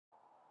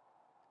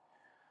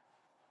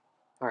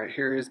Alright,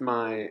 here is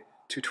my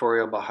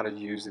tutorial about how to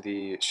use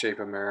the Shape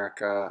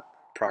America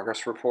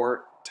progress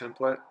report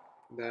template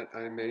that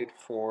I made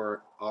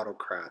for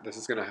Autocrat. This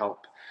is going to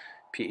help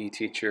PE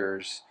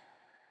teachers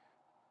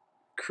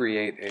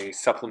create a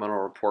supplemental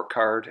report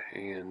card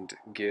and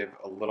give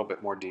a little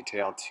bit more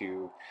detail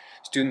to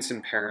students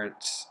and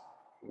parents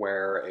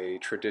where a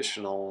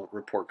traditional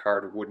report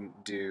card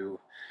wouldn't do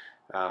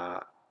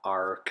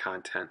our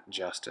content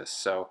justice.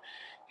 So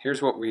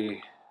here's what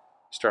we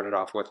started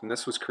off with, and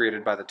this was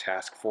created by the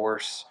task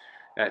force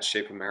at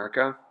Shape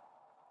America.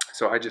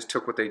 So I just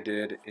took what they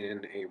did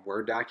in a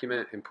Word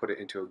document and put it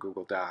into a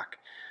Google Doc.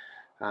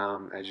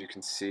 As you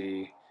can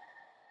see,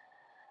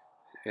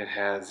 it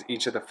has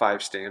each of the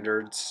 5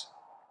 standards,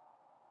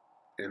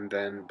 and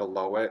then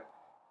below it,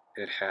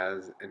 it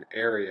has an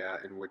area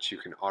in which you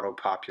can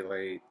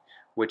auto-populate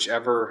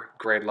whichever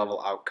grade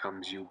level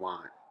outcomes you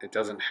want. It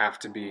doesn't have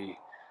to be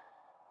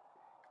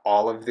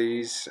all of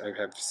these. I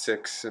have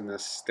 6 in the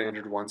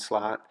standard 1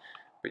 slot,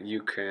 but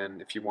you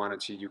can, if you wanted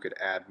to, you could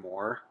add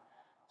more.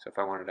 So if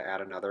I wanted to add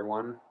another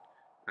one,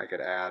 I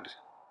could add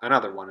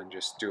another one and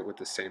just do it with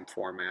the same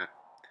format.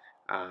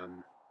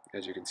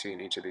 As you can see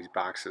in each of these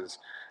boxes,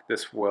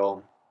 this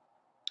will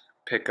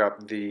pick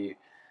up the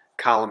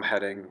column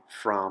heading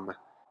from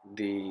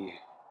the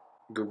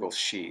Google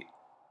Sheet.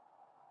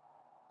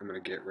 I'm going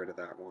to get rid of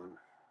that one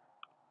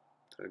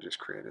that I just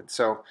created.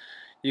 So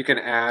you can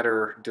add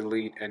or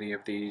delete any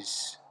of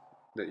these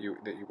that you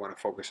want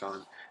to focus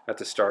on at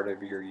the start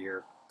of your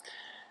year.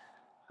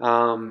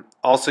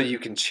 Also, you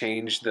can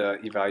change the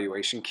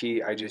evaluation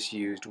key. I just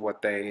used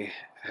what they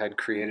had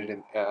created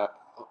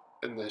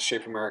in the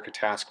Shape America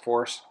task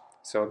force.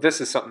 So this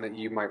is something that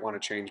you might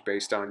want to change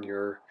based on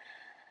your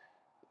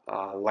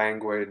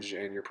language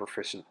and your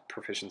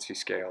proficiency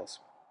scales.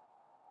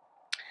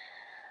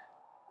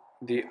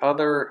 The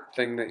other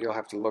thing that you'll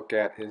have to look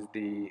at is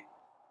the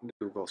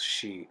Google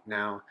Sheet.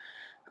 Now,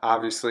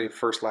 obviously,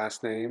 first,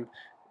 last name,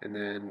 and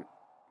then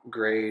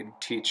grade,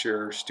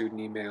 teacher,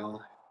 student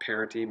email,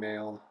 parent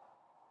email,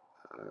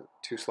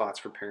 2 slots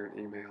for parent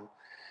email.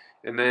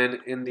 And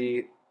then in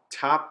the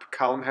top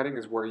column heading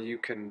is where you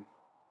can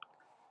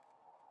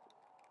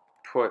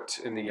put,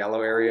 in the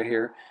yellow area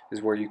here,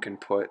 is where you can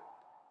put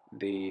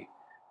the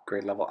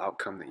grade level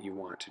outcome that you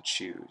want to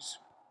choose.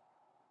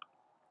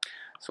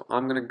 So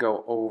I'm going to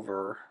go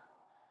over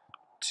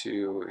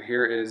to,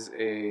 here is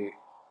a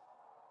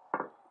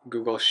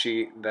Google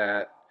Sheet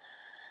that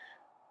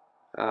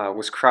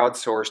was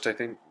crowdsourced. I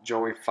think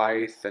Joey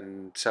Fife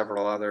and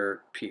several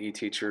other PE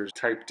teachers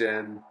typed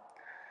in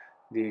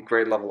the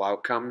grade level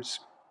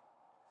outcomes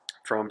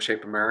from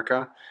Shape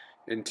America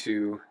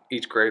into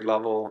each grade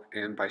level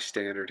and by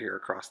standard here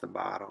across the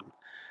bottom,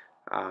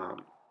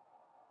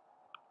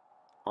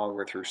 all the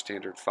way through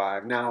standard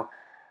 5. Now,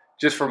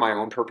 just for my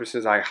own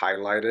purposes, I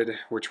highlighted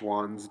which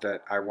ones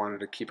that I wanted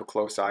to keep a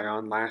close eye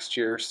on last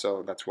year,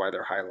 so that's why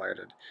they're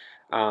highlighted.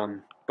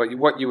 But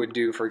what you would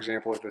do, for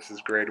example, if this is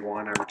grade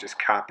 1, I would just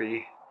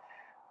copy,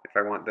 if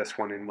I want this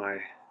one in my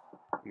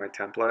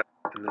template,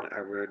 and then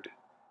I would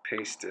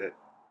paste it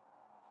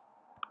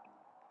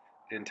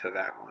into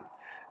that one.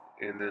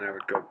 And then I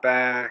would go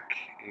back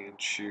and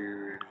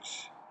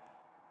choose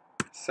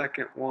the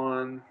second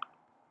one.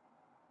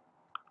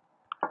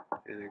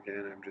 And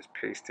again, I'm just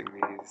pasting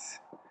these.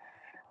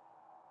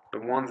 The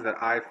ones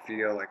that I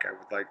feel like I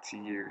would like to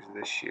use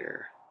this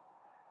year.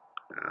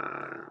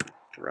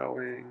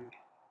 Throwing.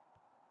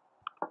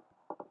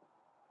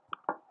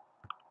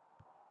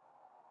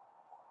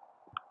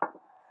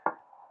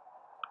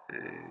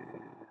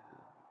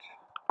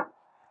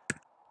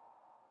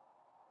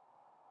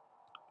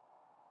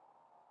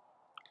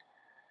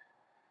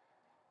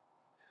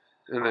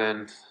 And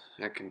then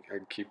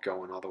I'd keep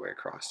going all the way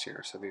across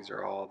here. So these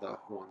are all the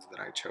ones that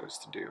I chose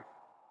to do.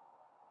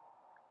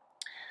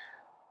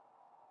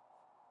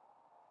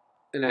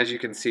 And as you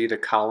can see, the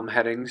column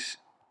headings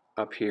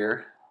up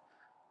here,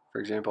 for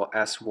example,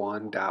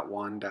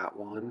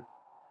 S1.1.1,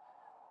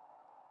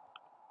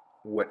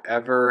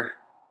 whatever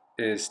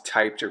is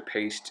typed or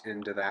pasted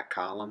into that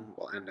column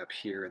will end up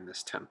here in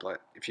this template.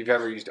 If you've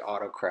ever used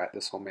Autocrat,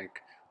 this will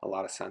make a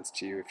lot of sense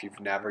to you. If you've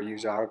never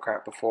used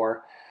Autocrat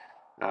before,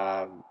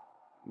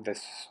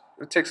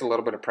 it takes a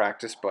little bit of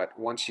practice, but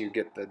once you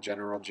get the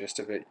general gist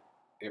of it,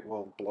 it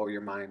will blow your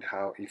mind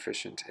how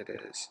efficient it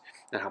is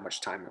and how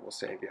much time it will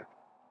save you.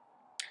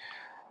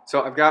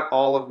 So I've got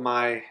all of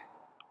my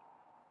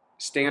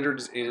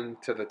standards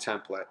into the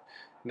template.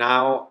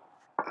 Now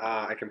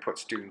I can put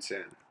students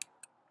in.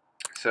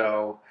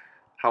 So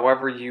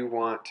however you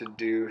want to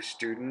do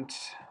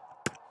students,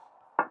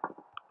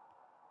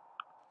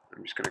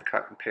 I'm just going to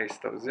cut and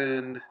paste those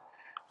in.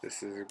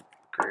 This is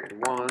grade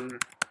 1.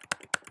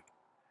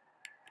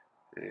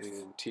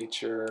 And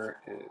teacher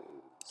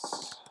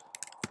is,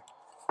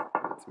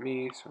 that's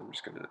me, so I'm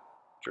just going to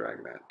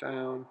drag that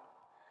down.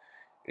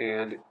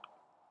 And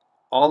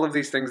all of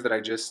these things that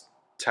I just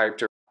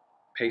typed or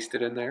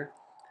pasted in there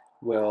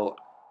will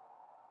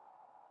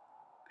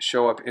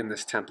show up in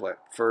this template,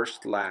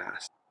 first,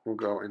 last. will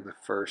go in the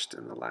first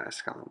and the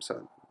last column.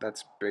 So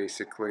that's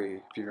basically,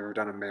 if you've ever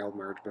done a mail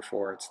merge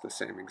before, it's the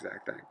same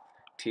exact thing.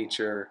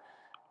 Teacher,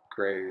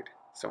 grade,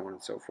 so on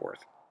and so forth.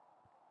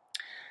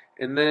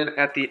 And then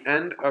at the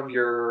end of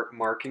your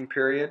marking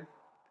period,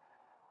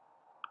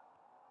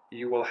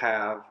 you will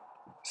have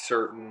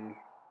certain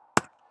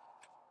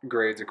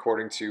grades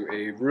according to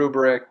a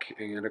rubric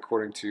and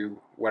according to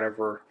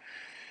whatever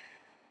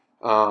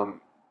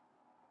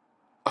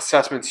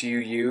assessments you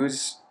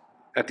use.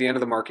 At the end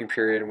of the marking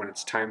period, when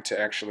it's time to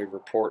actually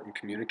report and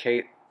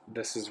communicate,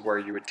 this is where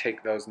you would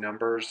take those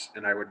numbers,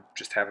 and I would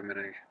just have them in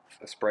a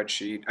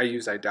spreadsheet. I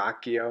use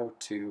Idocchio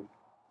to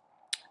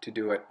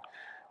do it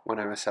when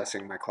I'm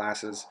assessing my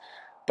classes.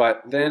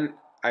 But then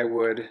I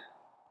would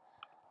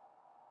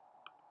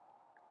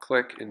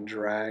click and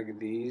drag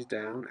these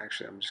down.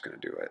 Actually, I'm just going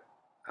to do it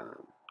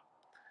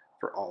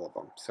for all of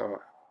them. So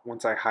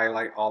once I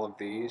highlight all of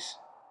these,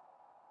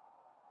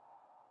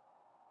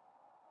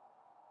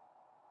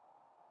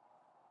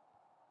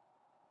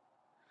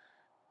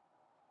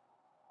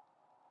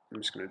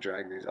 I'm just going to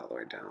drag these all the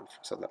way down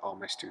so that all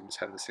my students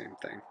have the same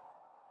thing.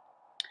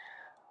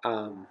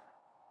 And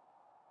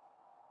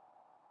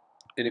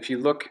if you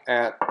look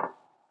at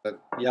the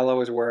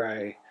yellow is where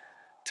I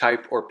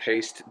type or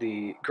paste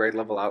the grade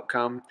level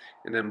outcome,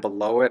 and then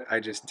below it I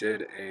just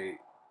did a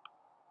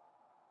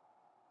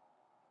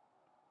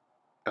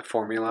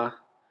formula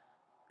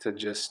to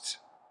just,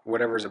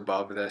 whatever's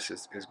above this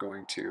is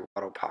going to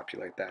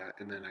auto-populate that,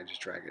 and then I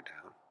just drag it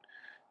down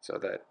so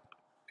that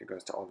it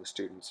goes to all the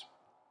students.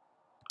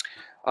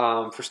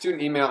 For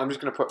student email, I'm just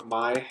going to put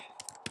my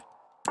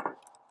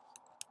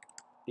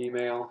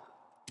email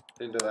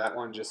into that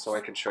one just so I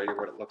can show you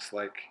what it looks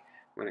like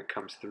when it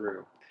comes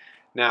through.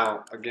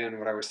 Now, again,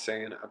 what I was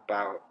saying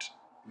about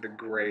the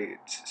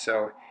grades.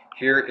 So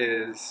here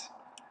is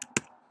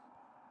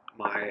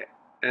my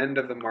end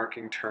of the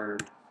marking term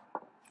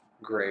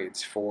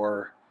grades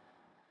for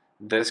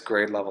this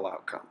grade level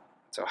outcome.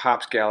 So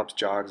hops, gallops,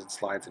 jogs, and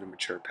slides in a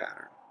mature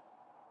pattern.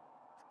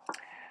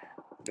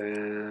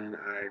 Then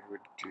I would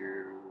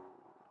do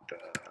the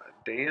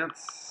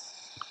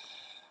dance.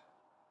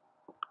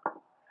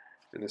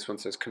 And this one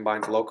says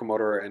combines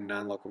locomotor and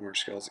non-locomotor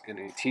skills in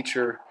a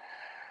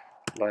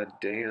teacher-led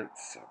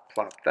dance. I'll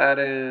plop that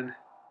in.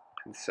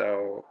 And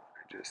so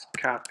I just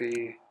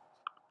copy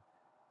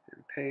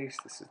and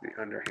paste. This is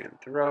the underhand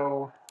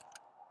throw.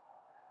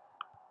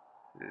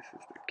 This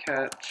is the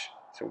catch.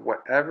 So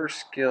whatever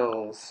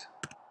skills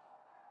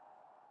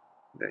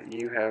that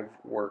you have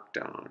worked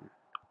on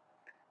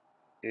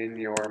in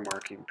your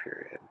marking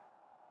period,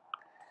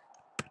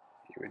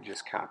 you would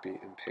just copy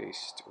and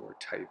paste or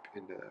type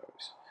into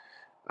those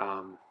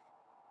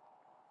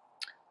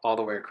all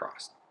the way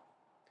across.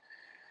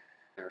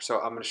 So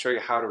I'm going to show you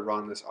how to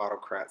run this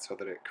Autocrat so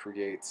that it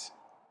creates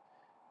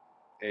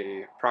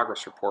a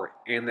progress report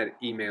and that it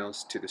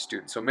emails to the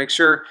student. So make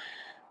sure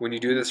when you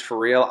do this for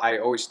real, I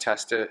always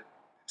test it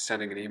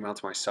sending an email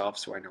to myself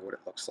so I know what it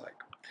looks like.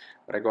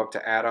 But I go up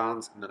to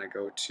add-ons and then I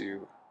go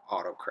to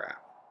Autocrat.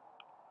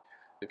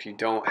 If you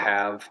don't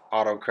have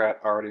Autocrat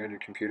already on your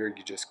computer,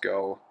 you just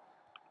go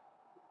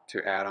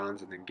to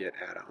add-ons and then get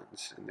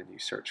add-ons and then you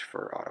search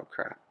for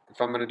Autocrat.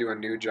 If I'm going to do a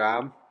new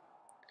job,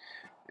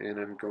 and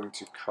I'm going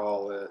to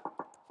call it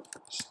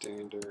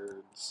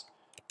standards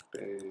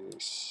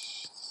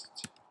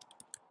based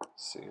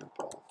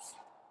sample.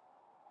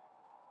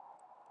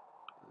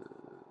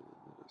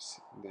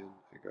 Then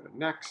I go to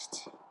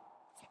next.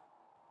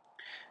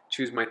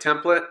 Choose my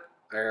template.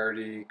 I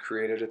already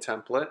created a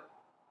template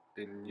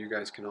and you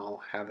guys can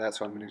all have that,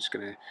 so I'm just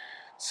going to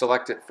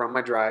select it from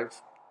my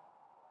drive.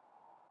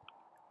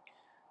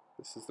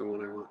 This is the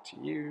one I want to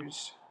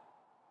use.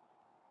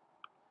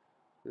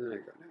 And then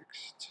I go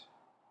next.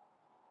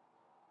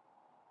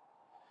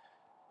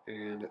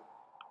 And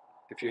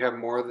if you have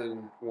more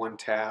than one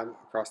tab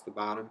across the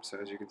bottom, so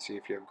as you can see,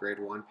 if you have grade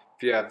 1,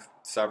 if you have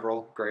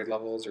several grade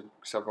levels or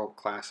several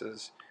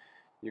classes,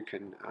 you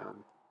can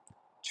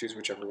choose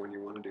whichever one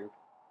you want to do.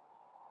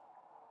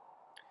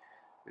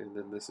 And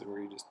then this is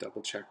where you just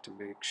double check to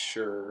make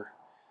sure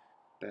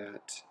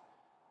that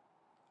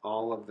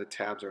all of the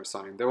tabs are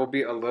assigned. There will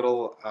be a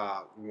little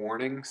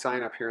warning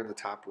sign up here in the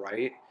top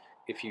right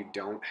if you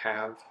don't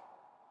have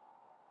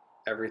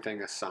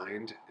everything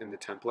assigned in the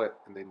template,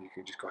 and then you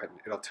can just go ahead and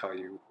it'll tell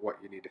you what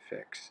you need to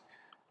fix.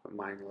 But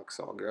mine looks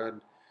all good.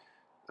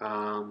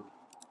 I'm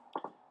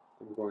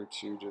going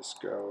to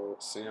just go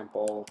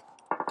sample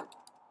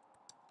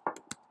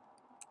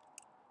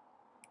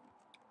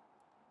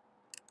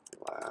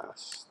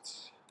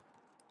last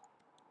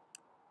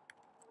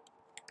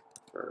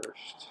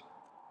first.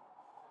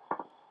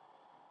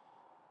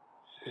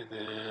 And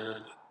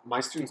then my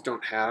students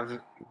don't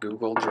have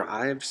Google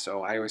Drive,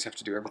 so I always have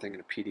to do everything in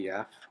a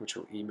PDF, which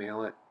will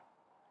email it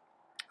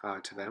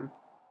to them.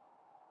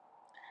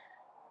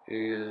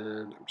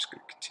 And I'm just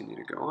going to continue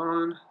to go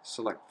on,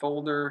 select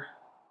folder.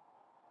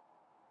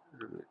 I'm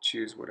going to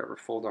choose whatever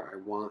folder I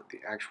want the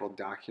actual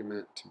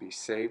document to be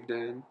saved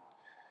in.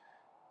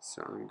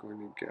 So I'm going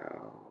to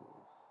go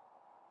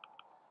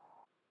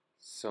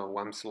So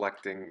I'm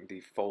selecting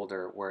the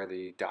folder where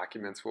the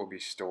documents will be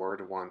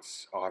stored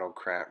once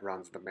Autocrat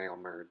runs the mail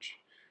merge.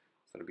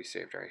 So it'll be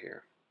saved right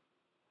here.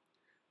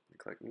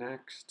 Click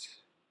next,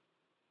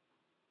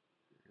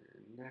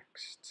 and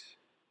next.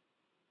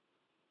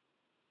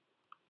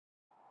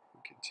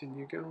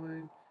 Continue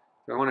going.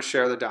 Do I want to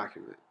share the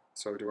document?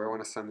 So do I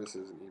want to send this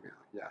as an email?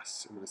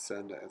 Yes, I'm going to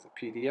send it as a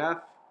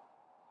PDF.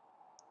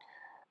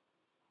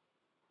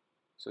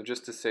 So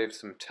just to save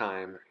some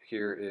time,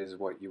 here is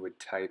what you would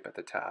type at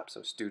the top.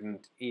 So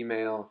student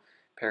email,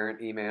 parent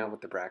email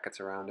with the brackets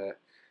around it.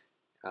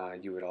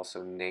 You would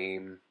also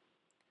name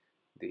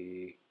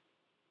the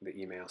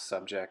email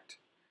subject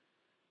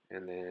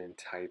and then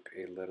type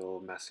a little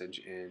message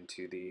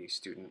into the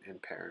student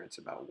and parents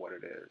about what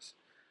it is.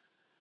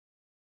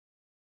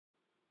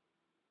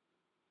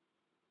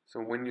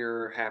 So when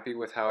you're happy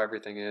with how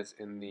everything is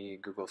in the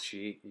Google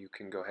Sheet, you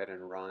can go ahead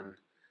and run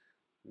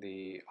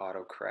the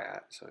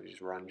Autocrat. So you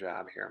just run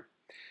job here.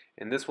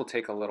 And this will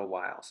take a little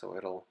while, so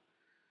it'll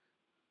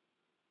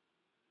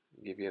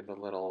give you the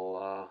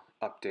little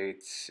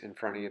updates in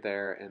front of you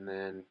there, and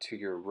then to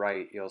your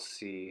right you'll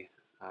see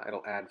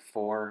it'll add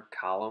 4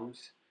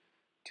 columns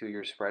to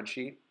your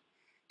spreadsheet,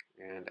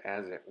 and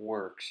as it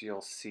works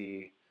you'll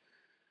see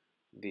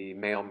the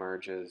mail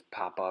merges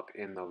pop up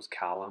in those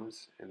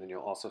columns, and then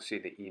you'll also see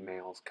the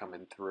emails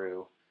coming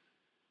through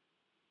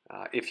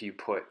if you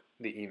put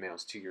the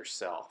emails to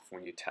yourself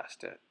when you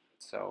test it.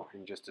 So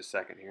in just a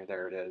second here,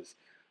 there it is.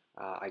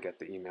 I get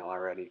the email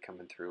already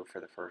coming through for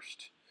the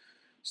first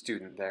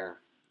student there.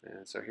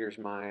 And so here's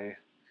my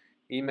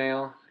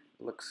email.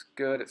 It looks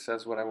good. It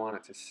says what I want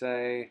it to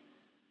say.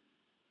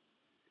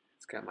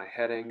 It's got my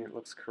heading. It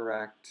looks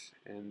correct.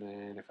 And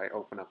then if I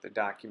open up the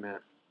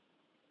document,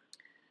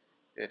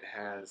 it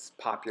has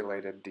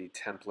populated the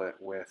template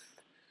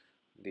with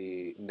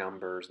the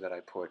numbers that I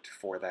put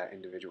for that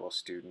individual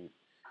student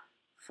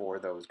for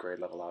those grade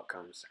level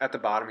outcomes. At the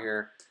bottom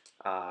here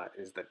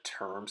is the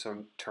term,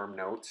 some term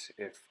notes.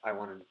 If I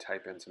wanted to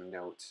type in some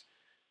notes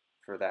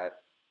for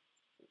that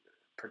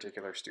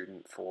particular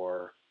student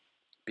for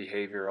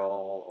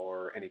behavioral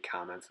or any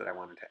comments that I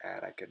wanted to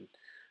add, I could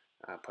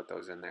put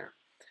those in there.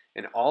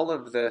 And all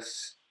of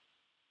this,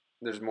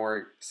 there's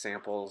more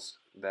samples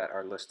that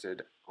are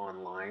listed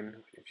online.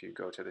 If you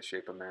go to the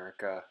Shape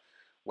America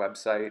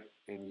website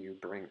and you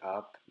bring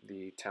up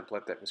the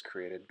template that was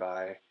created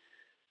by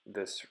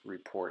this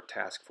report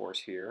task force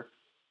here,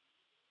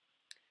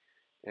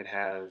 it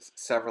has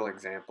several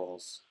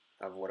examples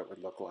of what it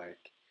would look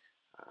like,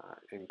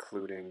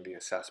 including the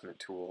assessment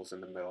tools in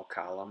the middle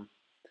column.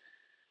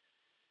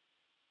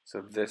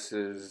 So this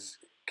is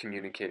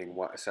communicating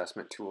what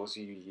assessment tools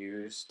you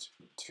used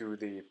to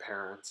the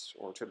parents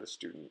or to the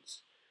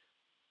students.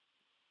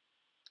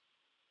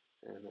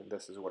 And then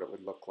this is what it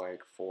would look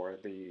like for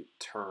the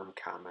term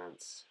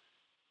comments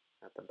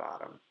at the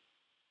bottom.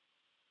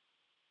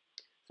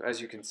 So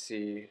as you can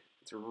see,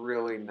 it's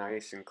really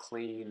nice and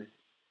clean.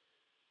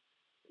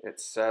 It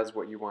says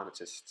what you want it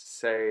to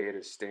say. It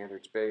is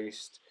standards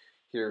based.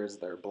 Here is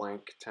their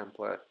blank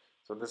template.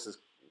 So this is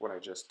what I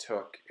just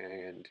took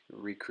and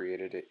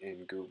recreated it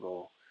in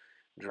Google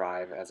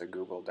Drive as a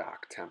Google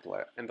Doc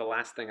template. And the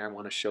last thing I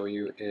want to show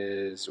you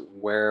is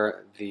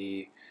where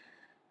the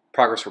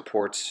progress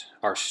reports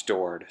are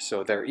stored.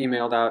 So they're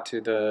emailed out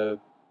to the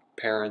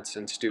parents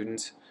and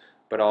students,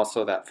 but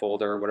also that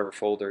folder, whatever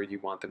folder you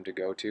want them to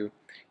go to,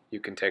 you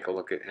can take a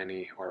look at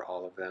any or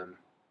all of them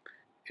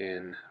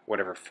in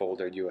whatever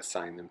folder you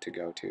assign them to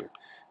go to,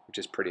 which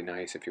is pretty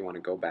nice if you want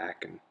to go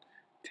back and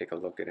take a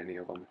look at any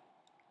of them.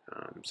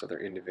 So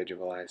they're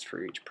individualized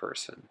for each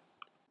person.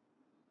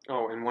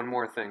 Oh, and one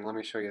more thing, let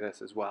me show you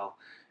this as well.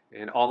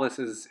 And all this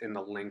is in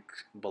the link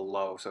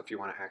below, so if you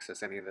want to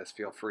access any of this,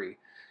 feel free.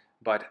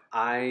 But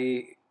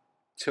I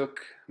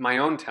took my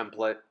own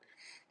template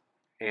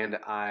and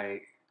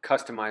I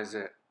customized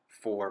it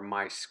for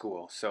my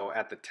school. So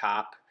at the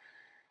top,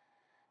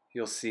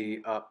 you'll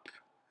see up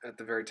at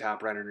the very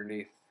top, right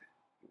underneath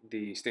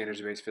the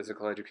standards-based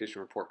physical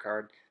education report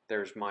card,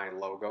 there's my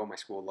logo, my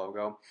school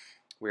logo.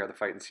 We are the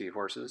Fightin'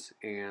 Seahorses.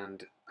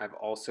 And I've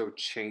also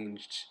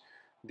changed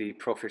the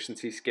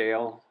proficiency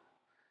scale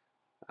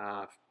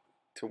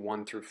to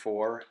 1 through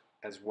 4,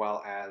 as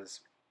well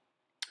as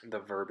the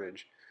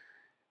verbiage.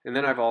 And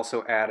then I've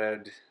also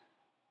added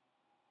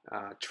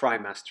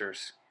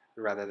trimesters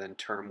rather than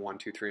term 1,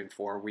 2, 3, and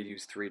 4. We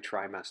use 3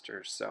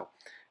 trimesters, so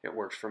it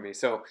works for me.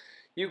 So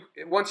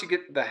once you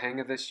get the hang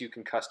of this, you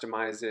can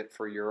customize it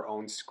for your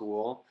own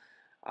school.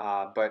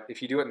 But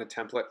if you do it in the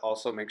template,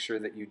 also make sure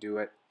that you do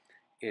it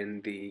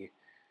in the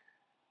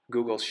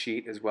Google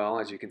Sheet as well.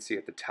 As you can see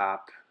at the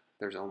top,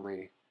 there's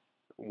only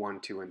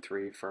 1, 2, and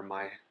 3 for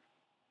my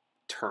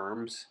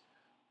terms.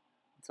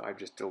 So I've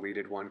just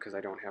deleted one because I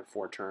don't have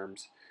 4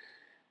 terms.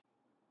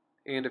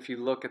 And if you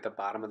look at the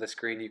bottom of the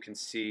screen, you can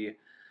see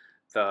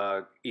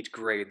each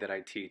grade that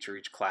I teach, or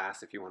each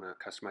class if you want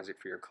to customize it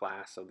for your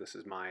class. So this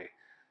is my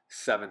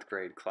 7th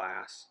grade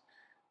class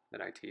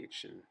that I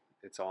teach, and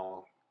it's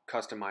all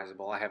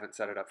customizable. I haven't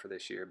set it up for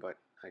this year, but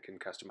I can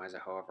customize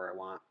it however I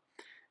want.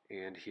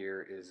 and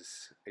here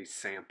is a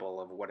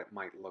sample of what it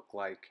might look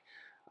like.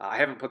 I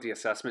haven't put the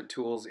assessment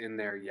tools in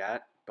there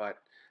yet, but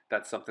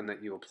that's something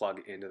that you will plug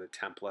into the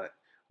template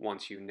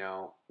once you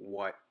know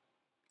what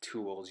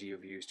tools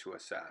you've used to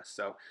assess.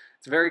 So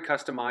it's very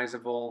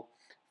customizable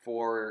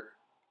for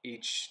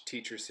each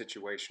teacher's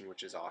situation,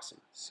 which is awesome.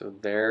 So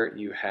there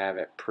you have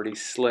it, pretty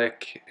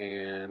slick,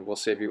 and will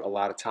save you a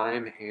lot of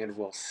time, and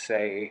will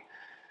say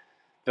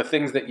the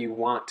things that you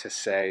want to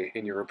say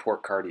in your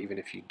report card, even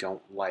if you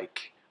don't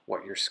like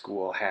what your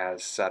school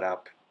has set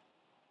up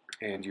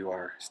and you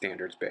are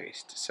standards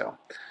based. So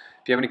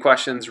if you have any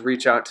questions,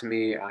 reach out to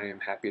me. I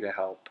am happy to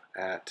help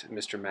at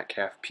Mr.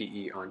 Metcalf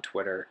PE on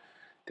Twitter.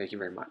 Thank you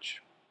very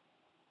much.